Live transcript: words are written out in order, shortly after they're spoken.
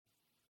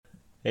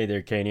Hey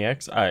there,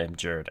 Caniacs. I am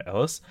Jared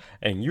Ellis,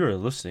 and you are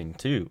listening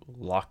to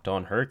Locked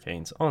On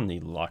Hurricanes on the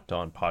Locked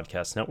On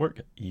Podcast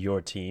Network, your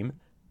team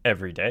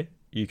every day.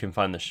 You can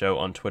find the show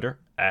on Twitter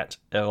at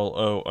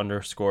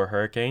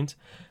LO_Hurricanes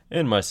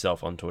and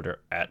myself on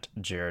Twitter at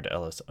Jared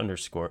Ellis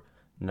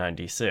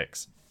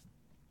 _96.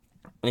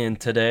 And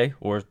today,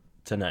 or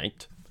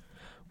tonight,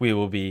 we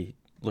will be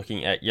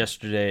looking at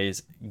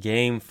yesterday's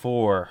Game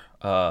 4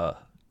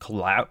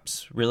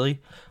 collapse,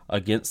 really,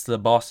 against the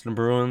Boston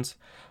Bruins.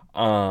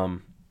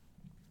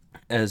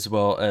 As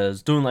well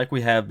as doing like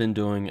we have been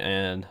doing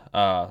and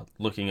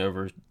looking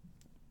over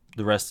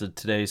the rest of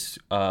today's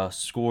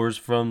scores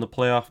from the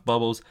playoff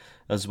bubbles,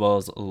 as well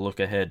as a look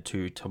ahead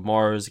to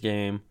tomorrow's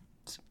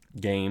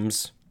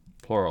games,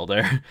 plural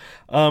there,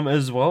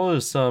 as well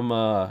as some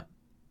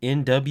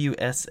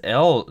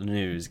NWSL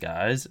news,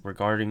 guys,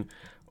 regarding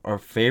our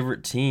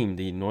favorite team,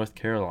 the North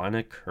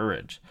Carolina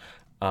Courage.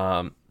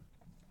 So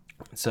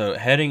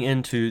heading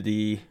into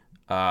the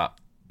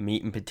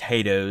meat and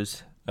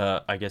potatoes,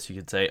 I guess you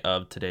could say,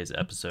 of today's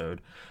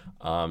episode,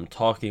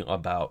 talking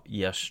about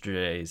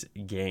yesterday's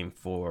Game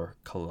 4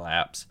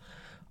 collapse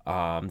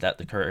that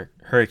the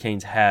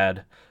Hurricanes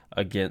had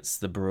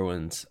against the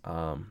Bruins.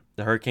 The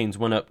Hurricanes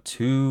went up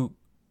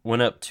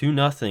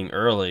 2-0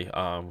 early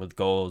with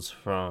goals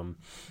from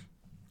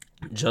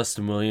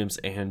Justin Williams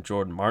and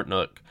Jordan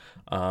Martinook,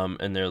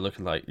 and they're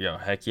looking like,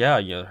 heck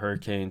yeah, the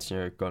Hurricanes,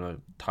 are going to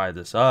tie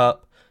this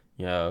up,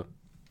 really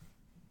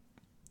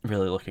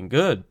looking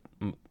good.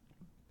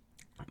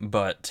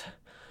 But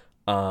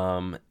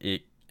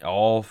it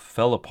all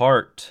fell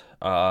apart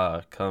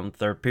come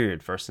third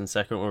period. First and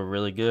second were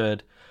really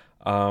good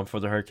for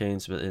the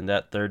Hurricanes, but in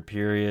that third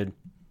period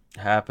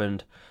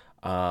happened,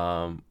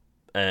 and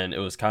it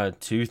was kind of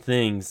two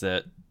things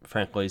that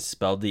frankly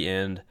spelled the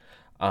end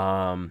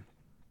for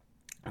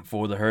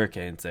the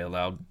Hurricanes. They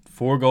allowed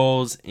 4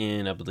 goals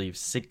in, I believe,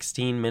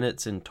 16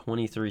 minutes and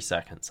 23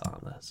 seconds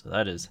on this. So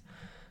that is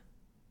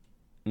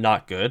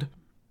not good,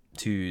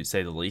 to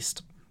say the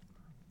least.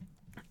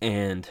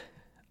 And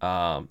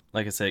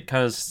like I said,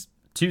 kind of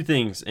two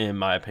things, in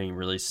my opinion,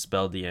 really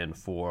spelled the end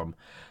for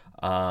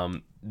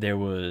them. There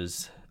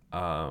was,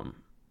 I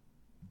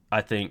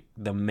think,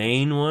 the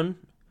main one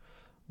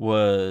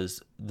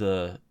was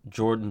the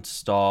Jordan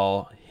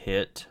Staal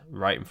hit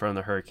right in front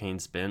of the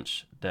Hurricanes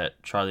bench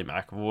that Charlie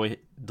McAvoy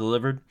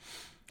delivered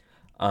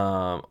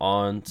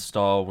on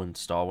Staal when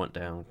Staal went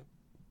down,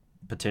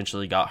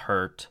 potentially got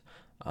hurt.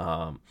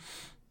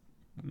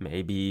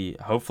 Maybe,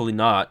 hopefully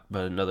not,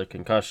 but another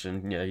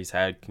concussion. He's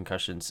had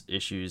concussions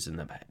issues in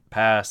the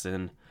past,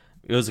 and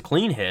it was a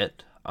clean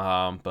hit,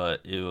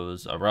 but it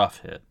was a rough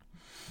hit.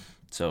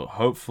 So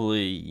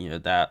hopefully,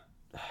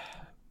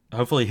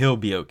 hopefully he'll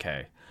be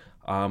okay.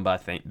 But I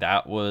think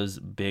that was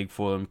big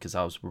for them because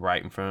I was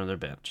right in front of their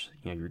bench.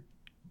 Your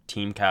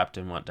team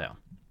captain went down,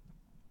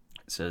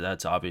 so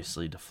that's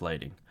obviously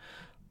deflating.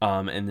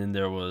 And then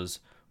there was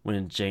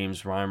when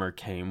James Reimer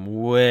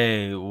came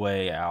way,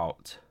 way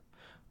out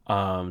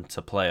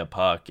to play a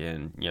puck,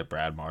 and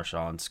Brad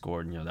Marchand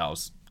scored. That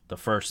was the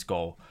first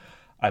goal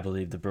I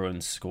believe the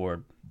Bruins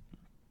scored.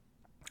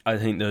 I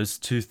think those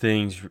two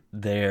things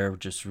there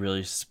just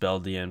really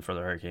spelled the end for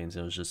the Hurricanes.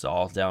 It was just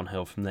all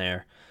downhill from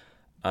there,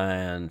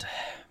 and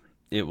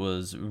it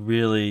was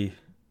really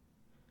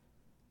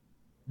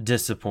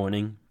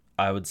disappointing,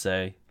 I would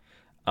say.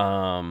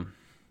 Yeah,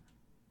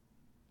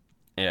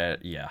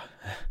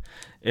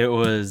 it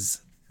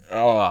was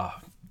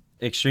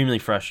extremely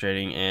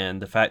frustrating,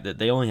 and the fact that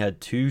they only had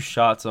 2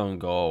 shots on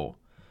goal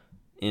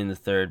in the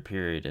third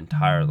period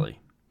entirely.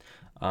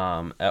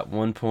 At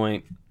one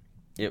point,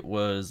 it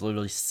was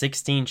literally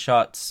 16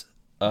 shots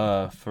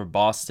for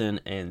Boston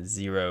and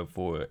 0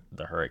 for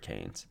the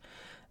Hurricanes.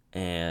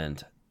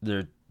 And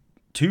their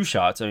 2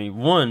 shots,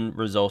 one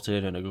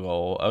resulted in a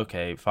goal.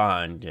 Okay,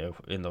 fine,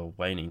 in the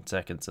waning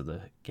seconds of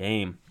the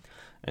game.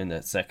 And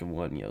that second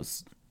one,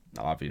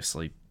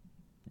 obviously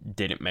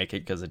didn't make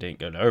it because it didn't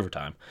go to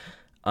overtime.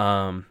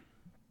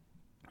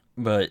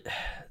 But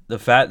the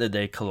fact that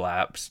they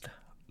collapsed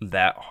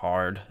that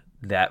hard,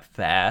 that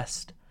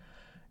fast,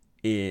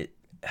 it's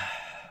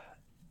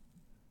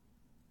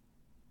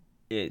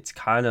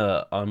kind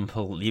of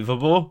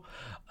unbelievable,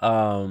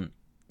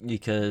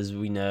 because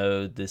we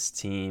know this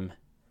team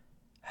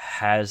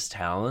has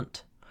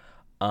talent,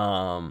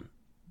 and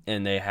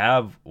they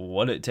have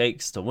what it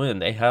takes to win.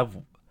 They have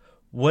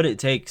what it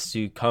takes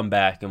to come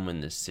back and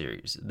win this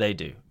series. They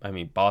do.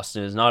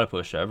 Boston is not a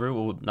pushover. It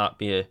will not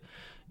be a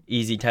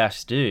easy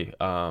task to do.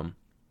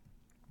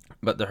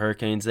 But the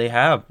Hurricanes, they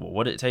have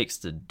what it takes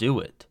to do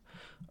it.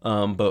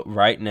 But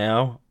right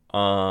now,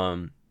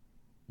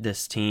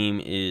 this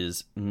team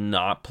is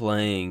not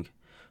playing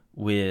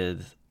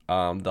with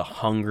the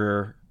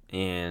hunger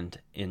and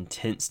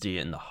intensity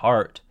and the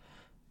heart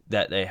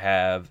that they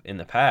have in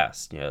the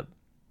past.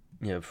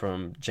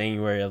 From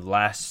January of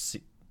last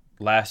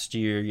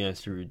year,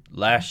 through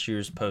last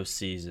year's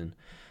postseason,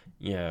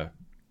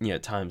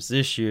 times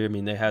this year.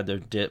 They had their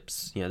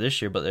dips,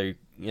 this year, but they,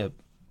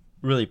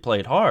 really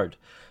played hard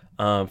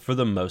for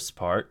the most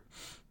part.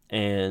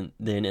 And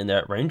then in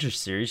that Rangers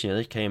series,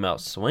 they came out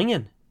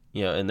swinging,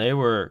 and they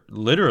were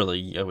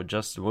literally, with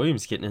Justin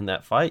Williams getting in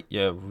that fight,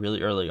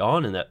 really early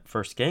on in that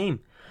first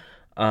game.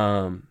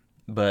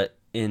 But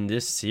in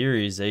this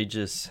series,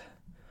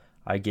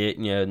 I get,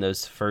 in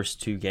those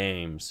first two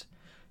games,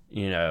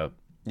 the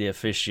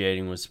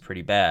officiating was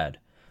pretty bad.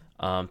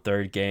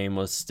 Third game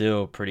was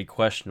still pretty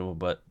questionable,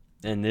 but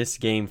in this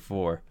game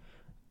 4,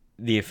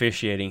 the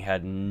officiating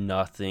had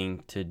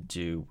nothing to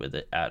do with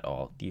it at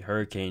all. The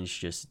Hurricanes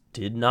just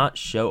did not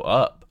show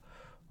up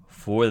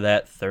for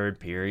that third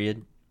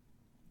period.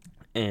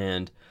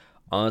 And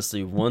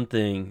honestly, one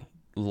thing,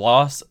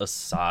 loss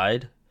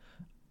aside,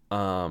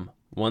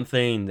 one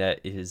thing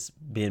that has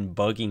been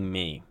bugging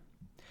me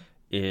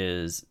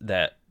is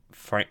that,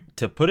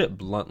 to put it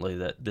bluntly,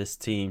 that this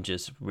team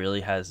just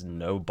really has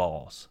no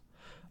balls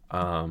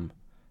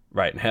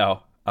right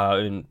now.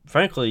 And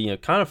frankly,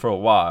 kind of for a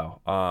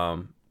while,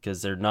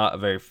 because they're not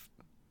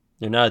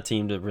a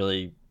team to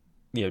really,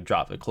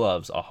 drop the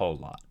gloves a whole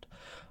lot,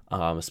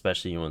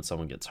 especially when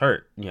someone gets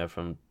hurt,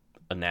 from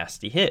a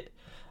nasty hit.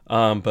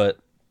 But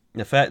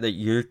the fact that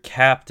your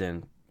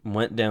captain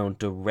went down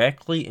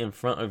directly in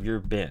front of your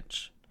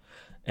bench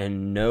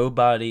and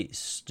nobody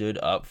stood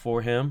up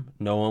for him,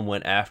 no one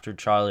went after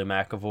Charlie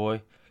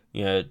McAvoy,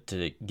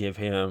 to give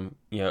him,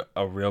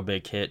 a real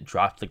big hit,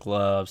 drop the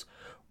gloves,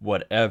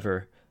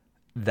 whatever,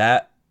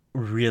 that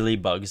really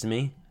bugs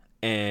me.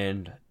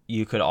 And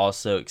you could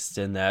also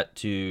extend that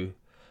to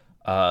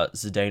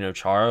Zdeno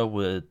Chara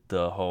with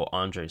the whole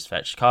Andrei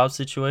Svechkov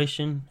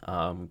situation.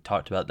 We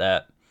talked about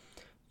that,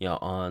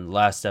 on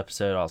last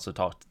episode. I also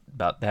talked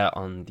about that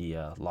on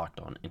the Locked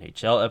On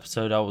NHL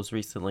episode I was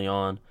recently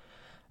on.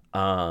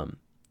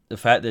 The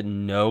fact that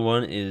no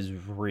one is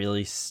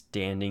really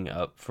standing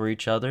up for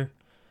each other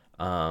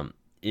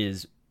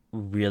is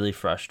really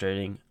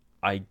frustrating.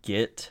 I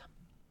get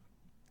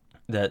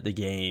that the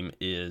game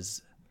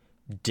is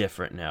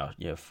different now.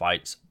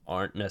 Fights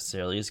aren't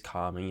necessarily as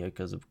common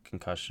because of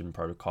concussion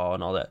protocol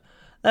and all that.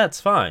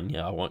 That's fine.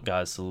 I want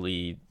guys to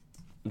be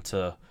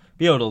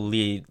able to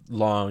lead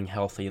long,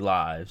 healthy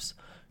lives.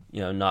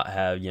 Not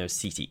have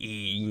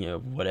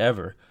CTE,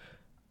 whatever.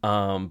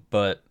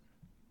 But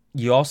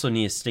you also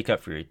need to stick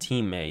up for your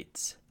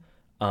teammates,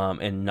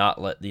 and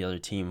not let the other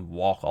team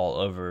walk all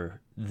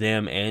over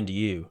them and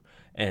you.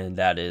 And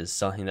that is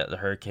something that the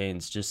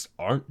Hurricanes just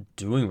aren't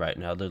doing right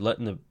now.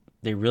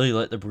 They really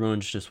let the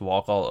Bruins just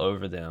walk all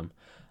over them,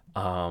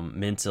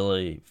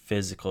 mentally,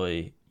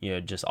 physically,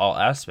 just all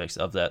aspects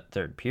of that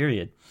third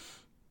period.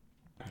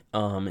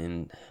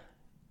 And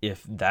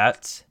if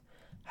that's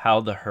how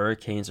the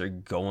Hurricanes are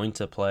going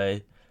to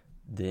play,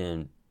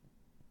 then,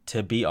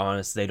 to be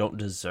honest, they don't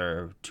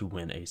deserve to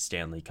win a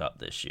Stanley Cup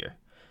this year.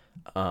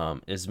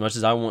 As much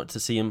as I want to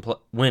see them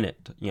win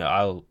it,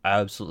 I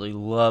absolutely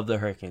love the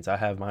Hurricanes. I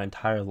have my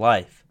entire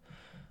life.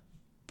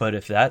 But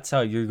if that's how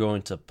you're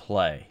going to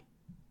play,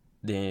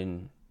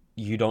 then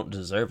you don't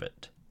deserve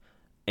it.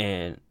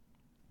 And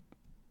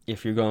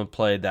if you're going to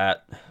play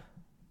that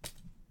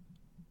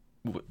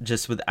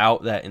just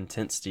without that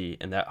intensity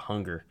and that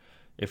hunger,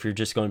 if you're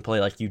just going to play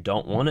like you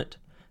don't want it,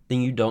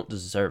 then you don't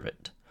deserve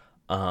it.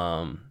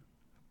 And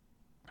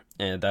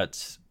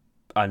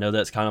I know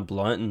that's kind of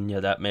blunt, and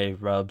that may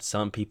rub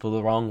some people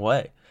the wrong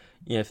way.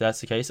 If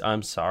that's the case,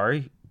 I'm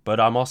sorry,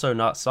 but I'm also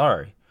not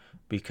sorry,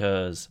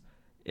 because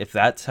if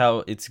that's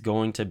how it's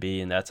going to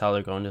be and that's how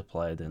they're going to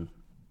play, then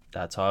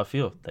that's how I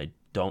feel. They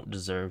don't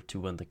deserve to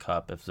win the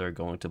cup if they're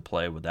going to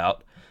play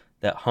without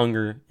that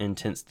hunger,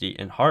 intensity,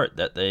 and heart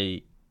that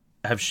they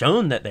have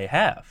shown that they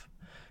have.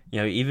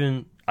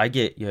 Even I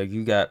get,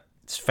 you got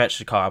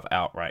Svechnikov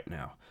out right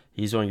now.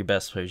 He's one of your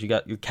best players. You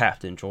got your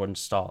captain, Jordan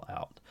Staal,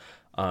 out.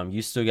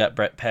 You still got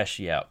Brett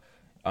Pesce out.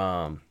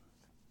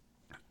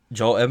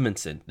 Joel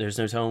Edmondson, there's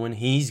no telling when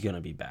he's going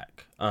to be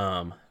back.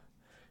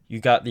 You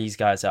got these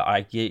guys out.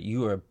 I get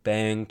you are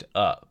banged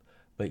up,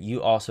 but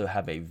you also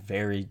have a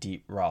very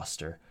deep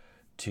roster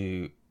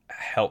to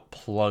help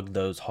plug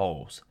those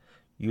holes.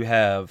 You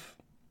have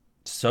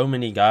so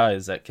many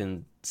guys that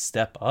can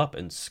step up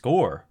and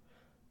score,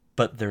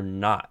 but they're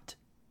not.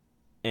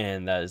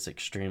 And that is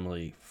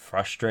extremely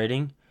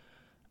frustrating.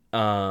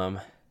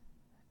 And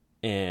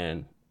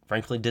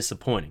frankly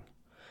disappointing.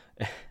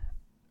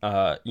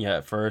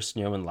 At first,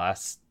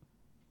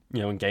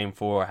 when game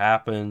 4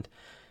 happened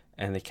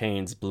and the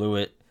Canes blew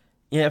it,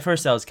 at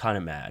first I was kind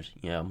of mad.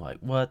 I'm like,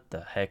 what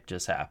the heck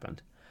just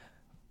happened?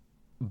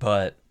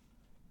 But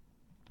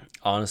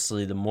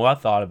honestly, the more I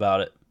thought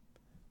about it,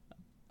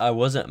 I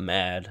wasn't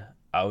mad.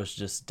 I was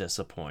just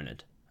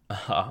disappointed.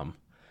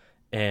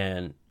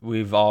 And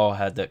we've all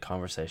had that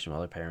conversation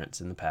with our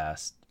parents in the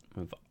past.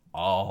 We've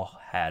all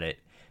had it,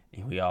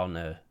 and we all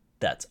know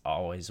that's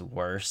always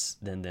worse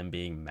than them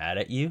being mad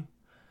at you.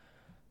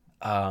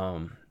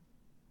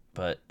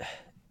 But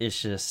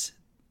it's just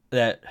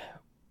that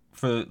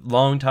for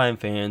longtime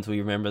fans, we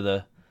remember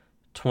the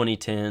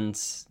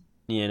 2010s,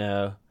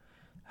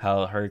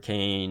 how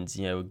Hurricanes,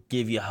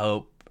 give you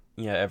hope,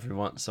 every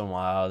once in a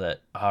while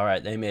that, all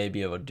right, they may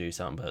be able to do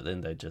something, but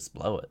then they just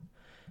blow it.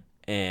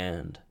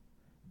 And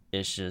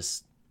It's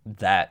just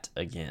that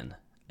again.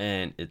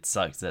 And it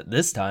sucks that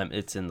this time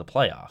it's in the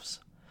playoffs.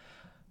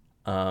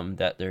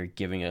 That they're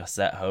giving us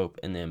that hope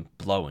and then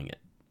blowing it.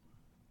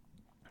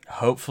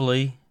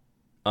 Hopefully,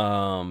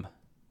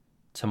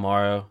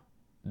 tomorrow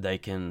they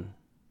can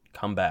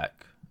come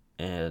back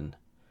and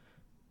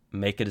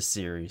make it a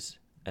series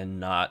and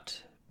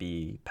not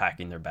be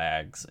packing their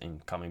bags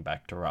and coming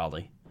back to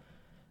Raleigh.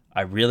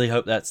 I really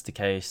hope that's the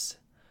case.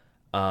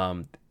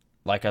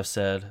 Like I've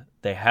said,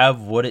 they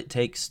have what it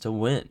takes to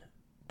win.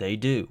 They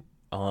do.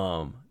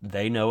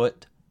 They know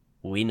it.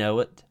 We know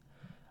it.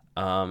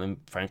 And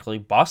frankly,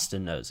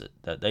 Boston knows it.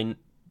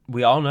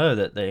 We all know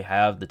that they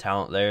have the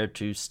talent there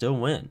to still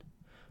win.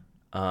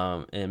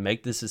 And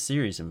make this a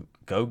series and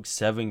go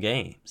 7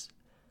 games.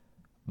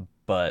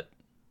 But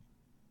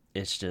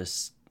it's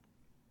just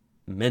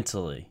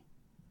mentally,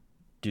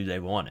 do they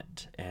want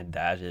it? And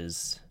that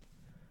is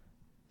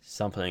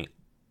something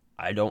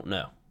I don't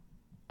know.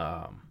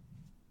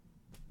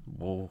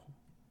 We'll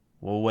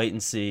wait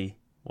and see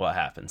what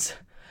happens.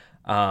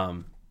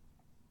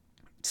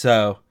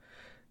 So,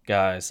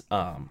 guys,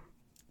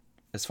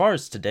 as far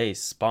as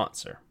today's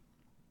sponsor,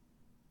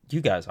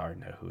 you guys already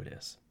know who it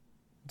is.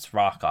 It's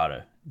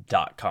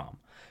rockauto.com.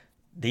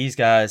 These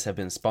guys have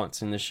been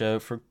sponsoring the show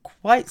for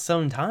quite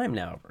some time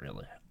now,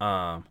 really.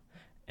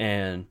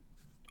 And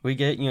we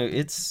get,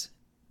 it's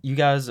you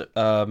guys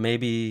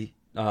maybe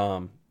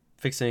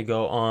fixing to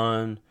go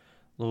on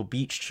little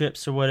beach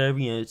trips or whatever.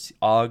 It's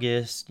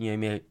August.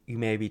 You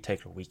may be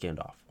taking a weekend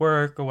off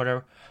work or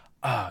whatever.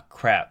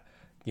 Crap.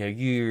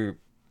 You're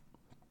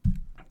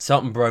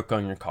something broke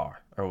on your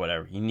car or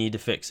whatever. You need to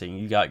fix it.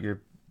 You got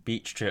your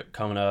beach trip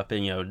coming up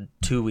in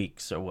 2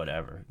 weeks or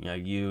whatever.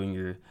 You and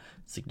your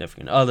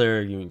significant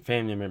other, you and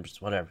family members,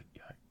 whatever.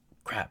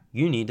 Crap,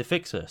 you need to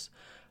fix this.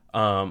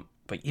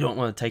 But you don't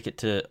want to take it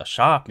to a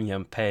shop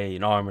and pay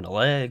an arm and a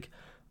leg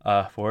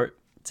for it.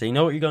 So you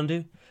know what you're going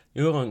to do?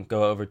 You're going to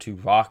go over to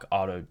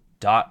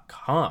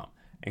rockauto.com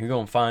and you're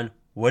going to find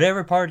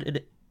whatever part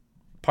it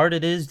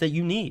is that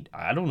you need.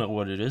 I don't know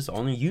what it is.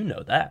 Only you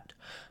know that.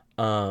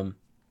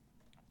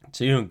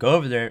 So you're going to go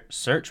over there,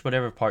 search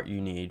whatever part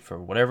you need for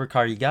whatever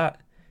car you got.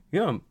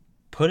 You're going to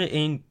put it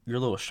in your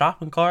little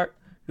shopping cart.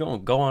 You're going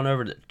to go on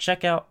over to the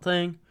checkout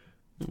thing.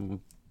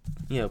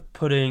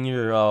 Put in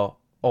your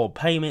old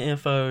payment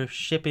info,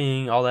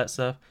 shipping, all that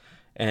stuff.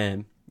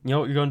 And you know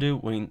what you're going to do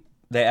when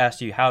they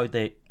ask you how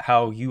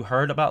you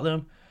heard about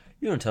them?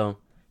 You're going to tell them,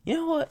 you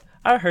know what?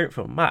 I heard it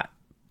from my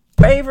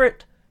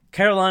favorite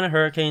Carolina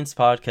Hurricanes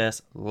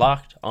podcast,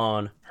 Locked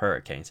On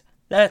Hurricanes.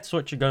 That's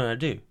what you're going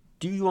to do.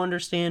 Do you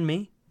understand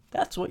me?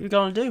 That's what you're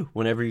going to do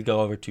whenever you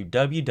go over to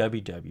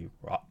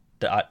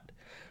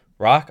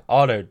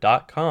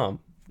www.rockauto.com.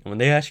 And when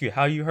they ask you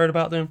how you heard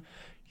about them,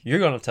 you're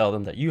going to tell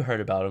them that you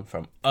heard about them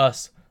from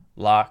us,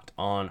 Locked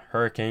On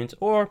Hurricanes,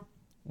 or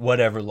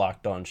whatever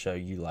Locked On show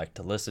you like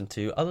to listen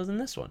to other than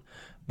this one.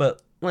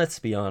 But let's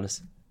be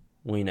honest,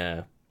 we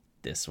know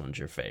this one's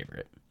your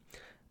favorite.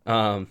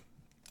 So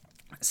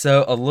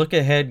a look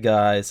ahead,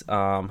 guys,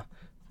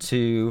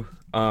 to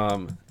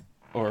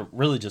or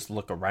really just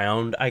look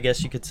around, I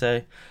guess you could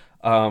say,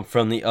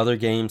 from the other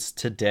games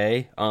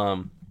today.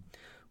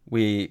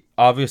 We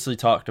obviously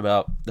talked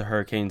about the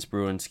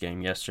Hurricanes-Bruins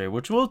game yesterday,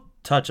 which we'll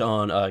touch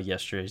on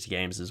yesterday's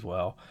games as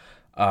well,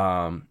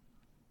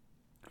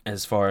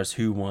 as far as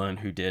who won,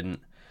 who didn't.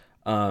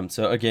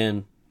 So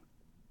again,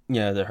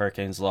 the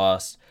Hurricanes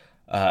lost.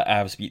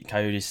 Avs beat the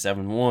Coyotes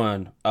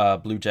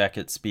 7-1. Blue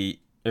Jackets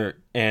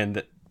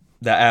and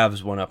the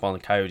Avs went up on the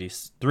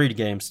Coyotes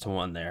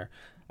 3-1 there.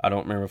 I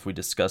don't remember if we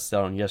discussed that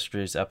on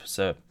yesterday's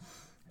episode.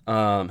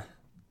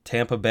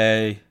 Tampa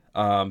Bay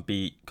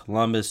beat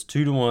Columbus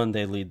 2-1.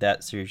 They lead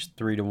that series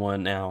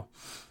 3-1 now.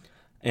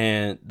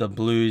 And the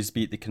Blues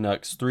beat the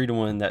Canucks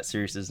 3-1. That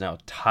series is now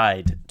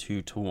tied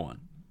 2-1.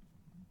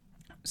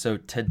 So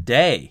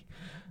today,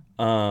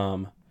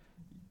 you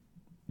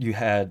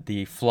had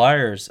the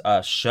Flyers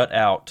shut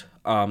out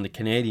the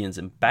Canadiens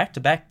in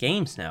back-to-back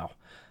games now.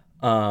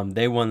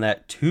 They won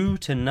that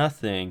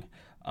 2-0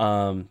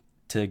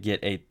 to get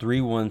a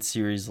 3-1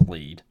 series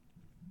lead.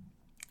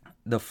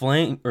 The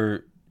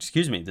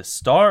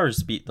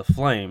Stars beat the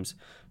Flames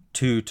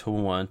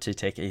 2-1 to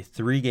take a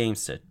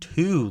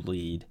 3-2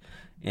 lead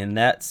in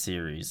that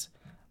series.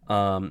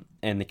 And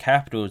the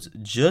Capitals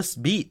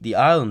just beat the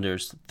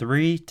Islanders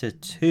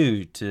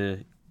 3-2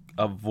 to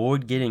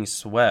avoid getting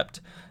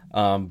swept.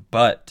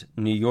 But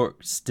New York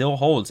still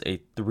holds a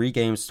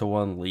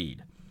 3-1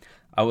 lead.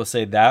 I will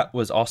say that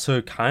was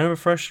also kind of a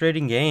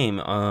frustrating game.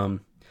 The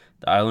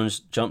Islanders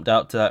jumped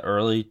out to that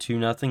early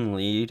 2-0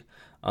 lead,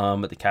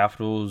 but the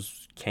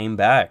Capitals came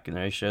back and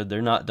they showed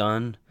they're not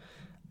done.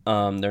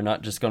 They're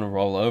not just going to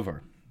roll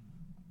over.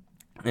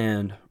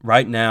 And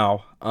right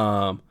now,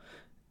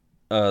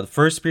 the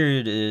first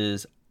period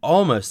is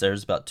almost there.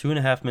 There's about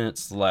 2.5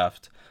 minutes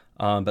left,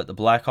 but the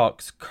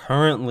Blackhawks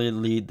currently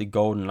lead the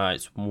Golden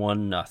Knights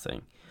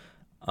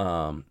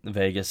 1-0.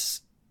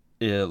 Vegas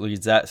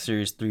leads that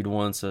series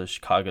 3-1, so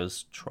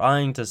Chicago's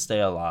trying to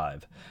stay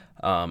alive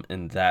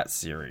in that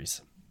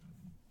series.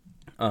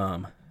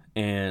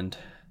 And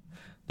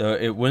though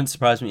it wouldn't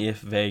surprise me if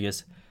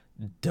Vegas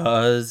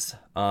does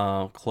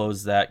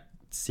close that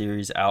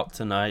series out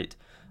tonight.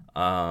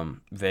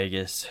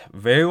 Vegas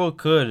very well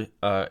could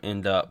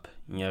end up,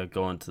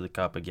 going to the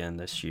Cup again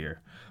this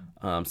year.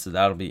 So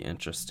that'll be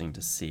interesting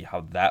to see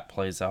how that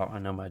plays out. I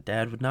know my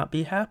dad would not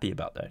be happy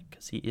about that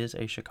because he is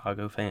a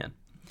Chicago fan.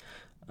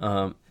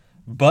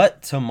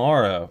 But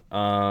tomorrow,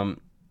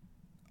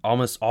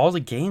 almost all the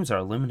games are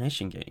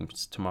elimination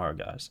games tomorrow,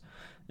 guys.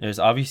 There's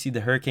obviously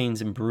the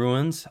Hurricanes and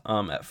Bruins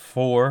at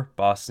 4.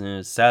 Boston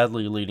is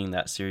sadly leading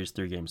that series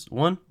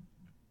 3-1.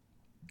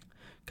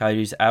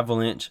 Coyotes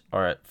Avalanche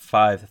are at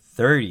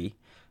 5:30.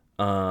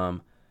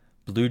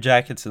 Blue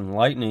Jackets and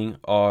Lightning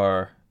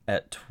are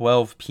at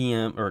 12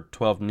 p.m. or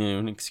 12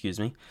 noon, excuse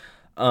me.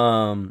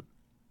 And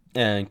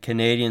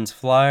Canadiens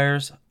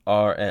Flyers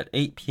are at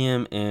 8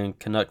 p.m. and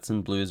Canucks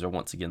and Blues are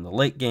once again the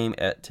late game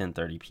at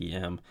 10:30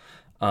 p.m.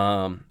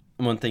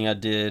 One thing I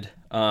did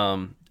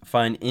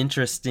find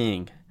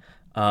interesting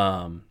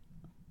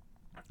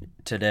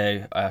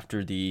today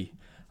after the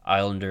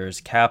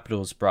Islanders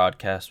Capitals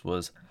broadcast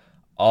was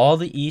all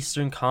the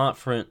Eastern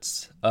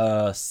Conference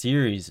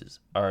series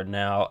are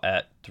now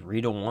at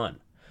 3-1.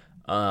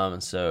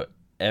 So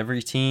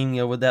every team,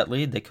 with that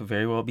lead, they could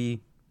very well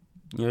be,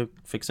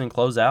 fixing to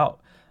close out.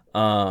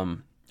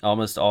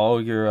 Almost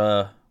all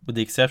your, with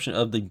the exception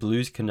of the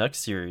Blues Canucks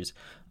series,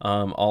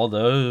 all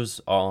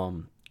those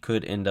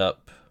could end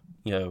up,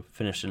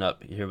 finishing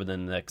up here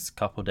within the next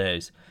couple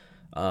days.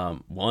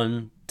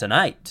 One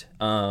tonight,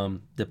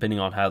 depending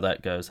on how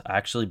that goes.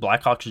 Actually,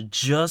 Blackhawks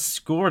just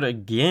scored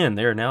again.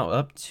 They're now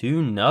up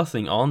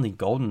 2-0 on the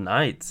Golden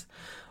Knights.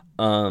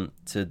 So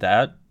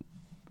that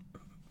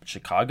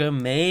Chicago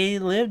may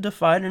live to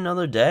fight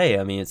another day.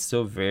 I mean, it's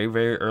still very,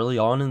 very early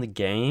on in the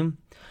game.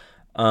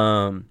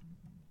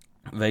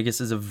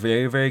 Vegas is a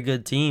very, very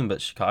good team,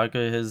 but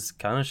Chicago has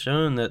kind of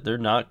shown that they're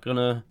not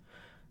gonna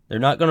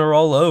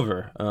roll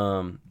over.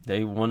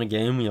 They won a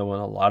game, when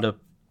a lot of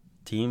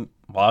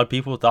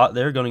people thought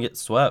they were gonna get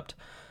swept.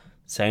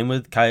 Same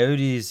with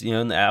Coyotes,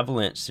 in the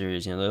Avalanche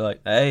series. They're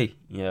like, hey,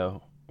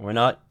 we're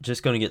not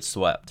just gonna get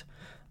swept.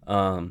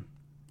 And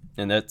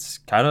that's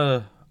kind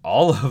of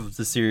all of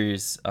the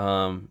series.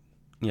 A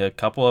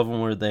couple of them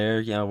were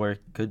there, where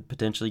it could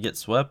potentially get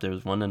swept. There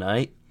was one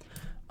tonight.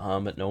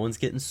 But no one's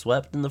getting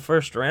swept in the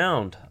first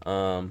round.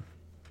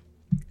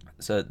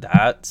 So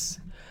that's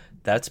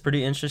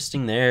pretty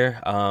interesting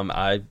there.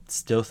 I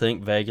still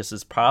think Vegas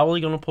is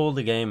probably going to pull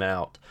the game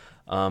out.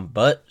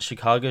 But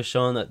Chicago's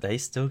showing that they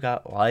still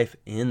got life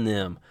in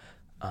them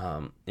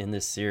in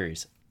this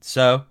series.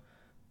 So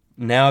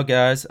now,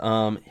 guys,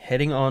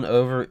 heading on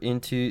over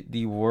into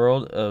the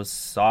world of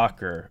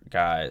soccer,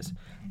 guys.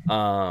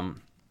 The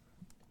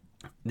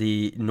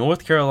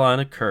North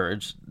Carolina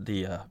Courage,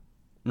 the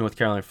North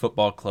Carolina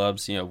Football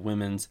Club's,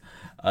 women's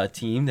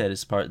team that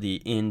is part of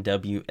the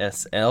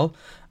NWSL,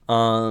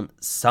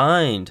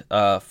 re-signed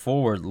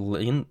forward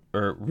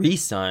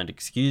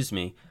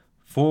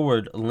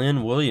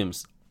Lynn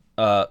Williams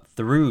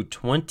through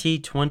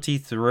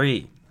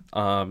 2023.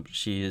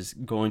 She is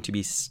going to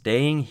be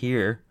staying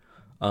here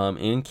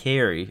in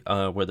Cary,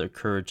 where the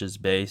Courage is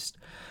based.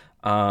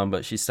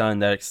 But she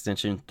signed that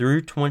extension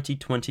through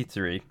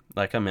 2023,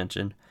 like I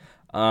mentioned.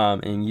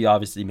 And you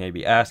obviously may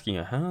be asking,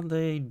 how do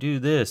they do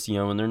this,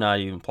 when they're not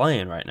even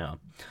playing right now?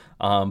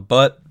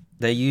 But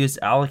they used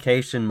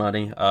allocation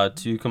money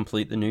to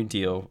complete the new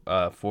deal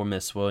for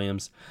Miss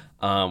Williams.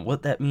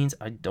 What that means,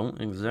 I don't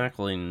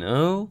exactly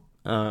know,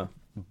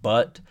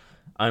 but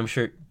I'm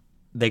sure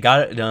they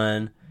got it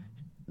done.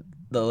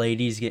 The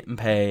lady's getting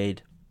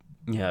paid,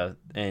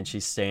 and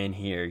she's staying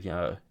here,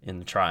 in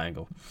the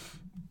Triangle.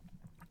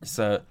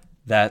 So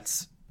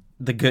that's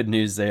the good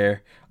news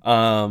there.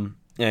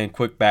 And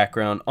quick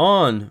background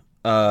on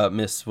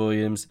Miss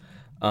Williams.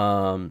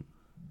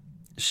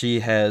 She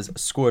has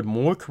scored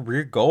more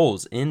career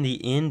goals in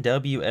the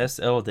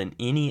NWSL than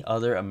any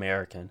other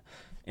American.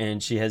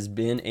 And she has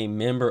been a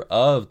member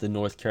of the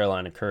North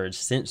Carolina Courage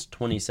since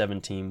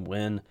 2017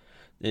 when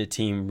the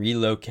team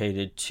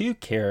relocated to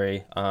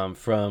Cary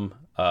from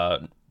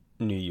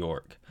New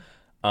York.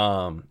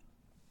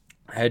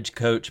 Head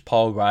coach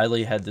Paul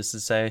Riley had this to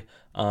say,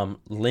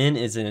 Lynn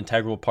is an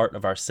integral part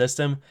of our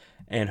system,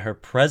 and her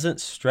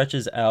presence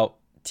stretches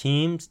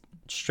teams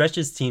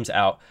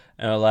out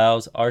and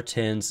allows our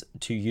 10s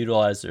to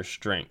utilize their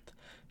strength.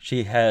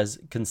 She has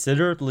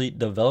considerably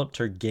developed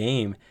her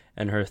game,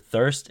 and her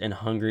thirst and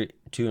hunger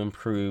to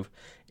improve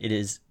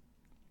is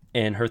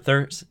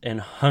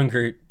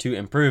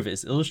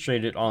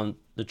illustrated on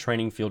the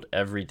training field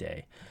every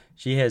day.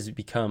 She has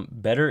become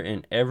better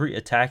in every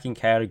attacking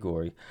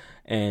category,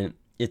 and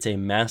it's a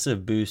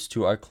massive boost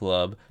to our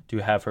club to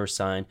have her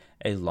sign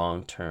a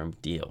long-term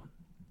deal.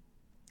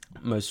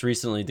 Most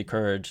recently, the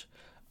Courage,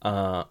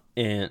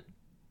 during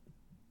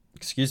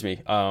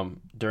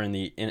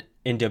the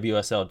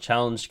NWSL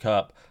Challenge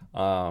Cup,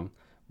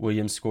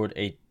 Williams scored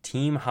a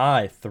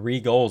team-high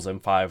 3 goals in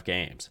 5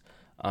 games.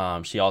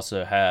 She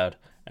also had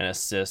an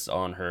assist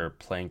on her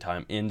playing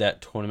time in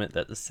that tournament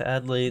that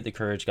sadly the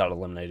Courage got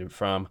eliminated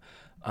from.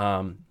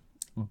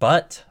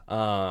 But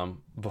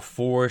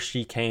before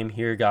she came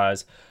here,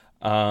 guys,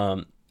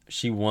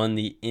 she won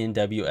the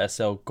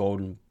NWSL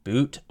Golden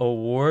Boot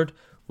Award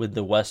with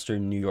the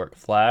Western New York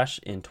Flash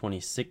in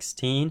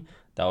 2016.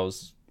 That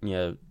was,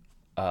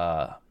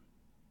 the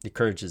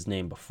Courage's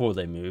name before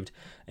they moved.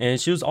 And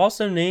she was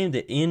also named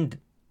the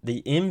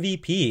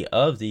MVP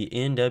of the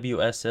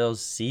NWSL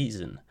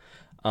season.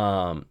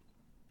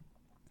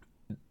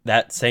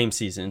 That same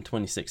season,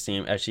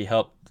 2016, as she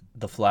helped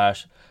the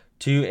Flash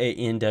to a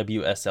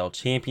NWSL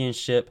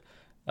championship.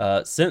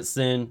 Since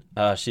then,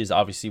 she's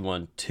obviously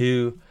won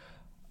 2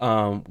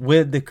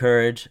 with the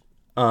Courage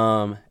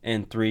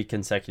and 3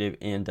 consecutive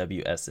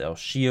NWSL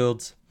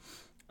shields.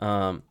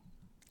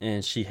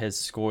 And she has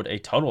scored a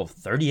total of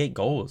 38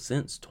 goals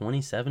since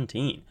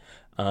 2017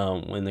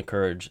 when the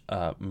Courage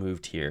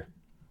moved here.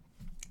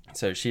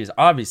 So she is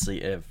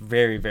obviously a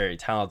very, very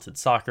talented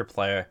soccer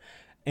player,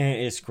 and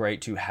it's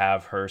great to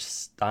have her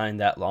sign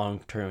that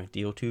long-term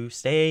deal to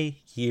stay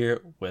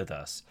here with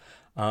us.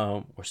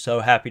 We're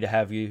so happy to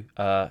have you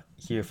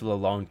here for the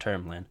long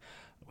term, Lynn.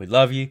 We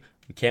love you.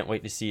 We can't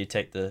wait to see you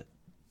take the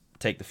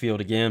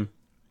field again.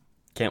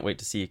 Can't wait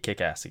to see you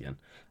kick ass again.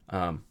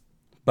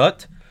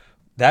 But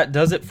that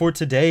does it for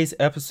today's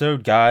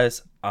episode,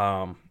 guys.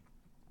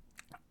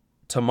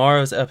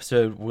 Tomorrow's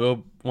episode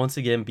will once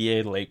again be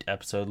a late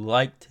episode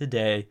like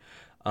today.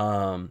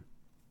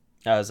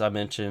 As I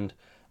mentioned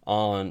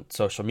on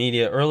social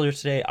media earlier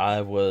today,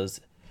 I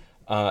was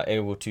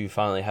able to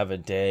finally have a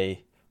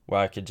day where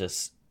I could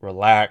just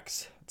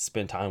relax,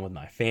 spend time with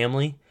my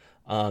family.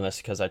 That's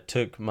because I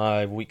took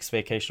my week's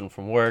vacation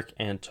from work,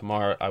 and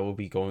tomorrow I will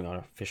be going on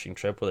a fishing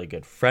trip with a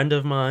good friend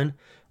of mine.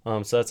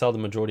 So that's how the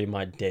majority of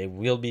my day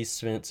will be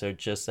spent. So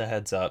just a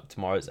heads up,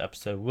 tomorrow's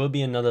episode will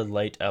be another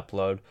late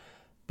upload,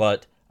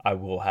 but I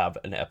will have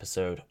an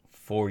episode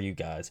for you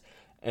guys.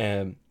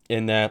 And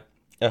in that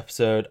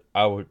episode,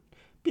 I would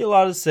be a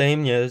lot of the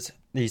same as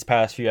these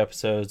past few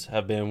episodes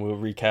have been. We'll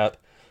recap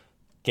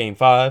Game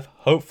 5.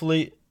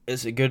 Hopefully,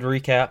 it's a good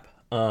recap,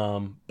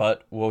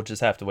 but we'll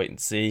just have to wait and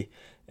see.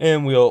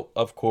 And we'll,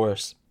 of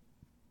course,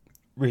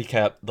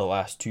 recap the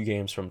last 2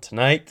 games from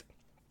tonight,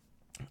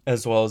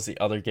 as well as the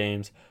other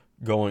games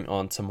going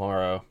on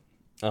tomorrow.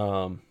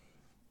 And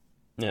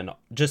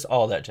just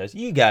all that jazz.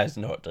 You guys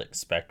know what to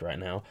expect right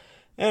now.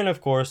 And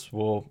of course,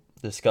 we'll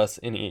discuss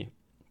any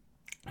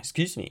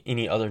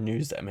other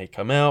news that may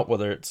come out,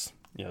 whether it's,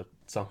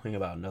 something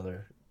about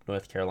another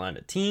North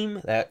Carolina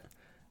team that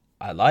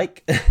I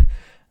like,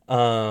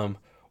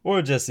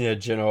 or just,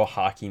 general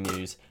hockey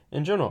news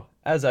in general.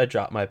 As I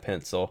drop my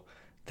pencil,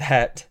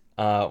 that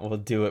will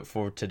do it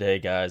for today,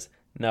 guys.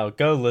 Now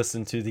go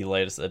listen to the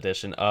latest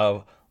edition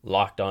of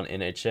Locked On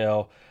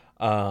NHL.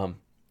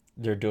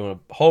 They're doing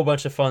a whole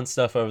bunch of fun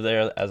stuff over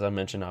there. As I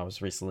mentioned, I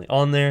was recently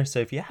on there. So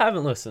if you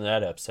haven't listened to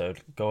that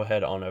episode, go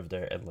ahead on over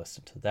there and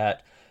listen to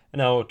that.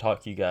 And I will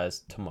talk to you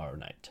guys tomorrow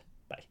night.